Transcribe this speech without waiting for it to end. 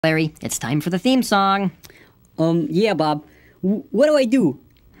Larry, it's time for the theme song. Yeah, Bob. What do I do?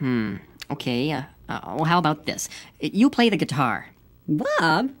 Okay, well, how about this? You play the guitar.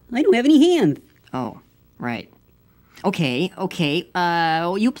 Bob, I don't have any hands. Oh, right. Okay,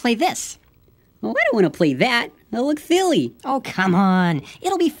 you play this. Oh, I don't want to play that. That looks silly. Oh, come on.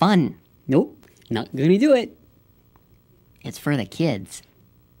 It'll be fun. Nope, not gonna do it. It's for the kids.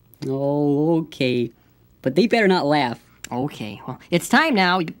 Oh, okay. But they better not laugh. Okay, well, it's time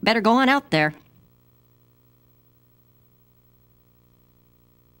now. You better go on out there.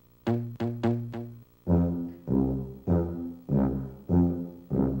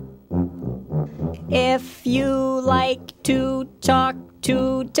 If you like to talk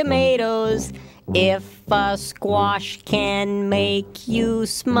to tomatoes, if a squash can make you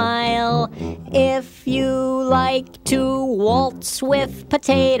smile, if you like to waltz with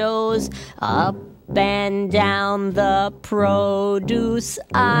potatoes, up and down the produce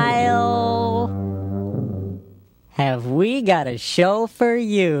aisle, have we got a show for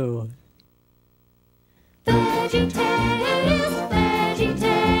you? VeggieTales, VeggieTales,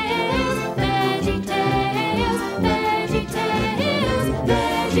 VeggieTales, VeggieTales,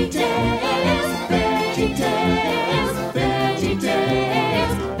 VeggieTales, VeggieTales,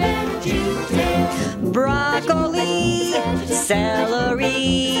 VeggieTales, VeggieTales. Broccoli, celery,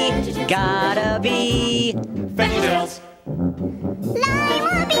 gotta be VeggieTales.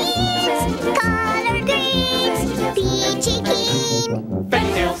 Lima beans, collard greens, peachy keen,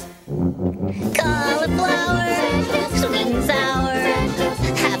 VeggieTales. cauliflower, sweet and sour,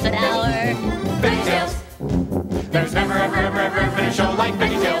 half an hour. VeggieTales. There's never ever been a show like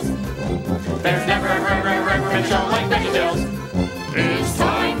VeggieTales. There's never ever been a show like VeggieTales. It's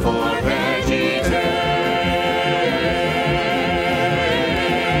time for VeggieTales.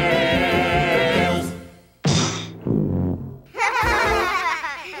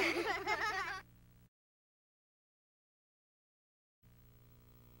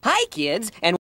 Hi, kids, and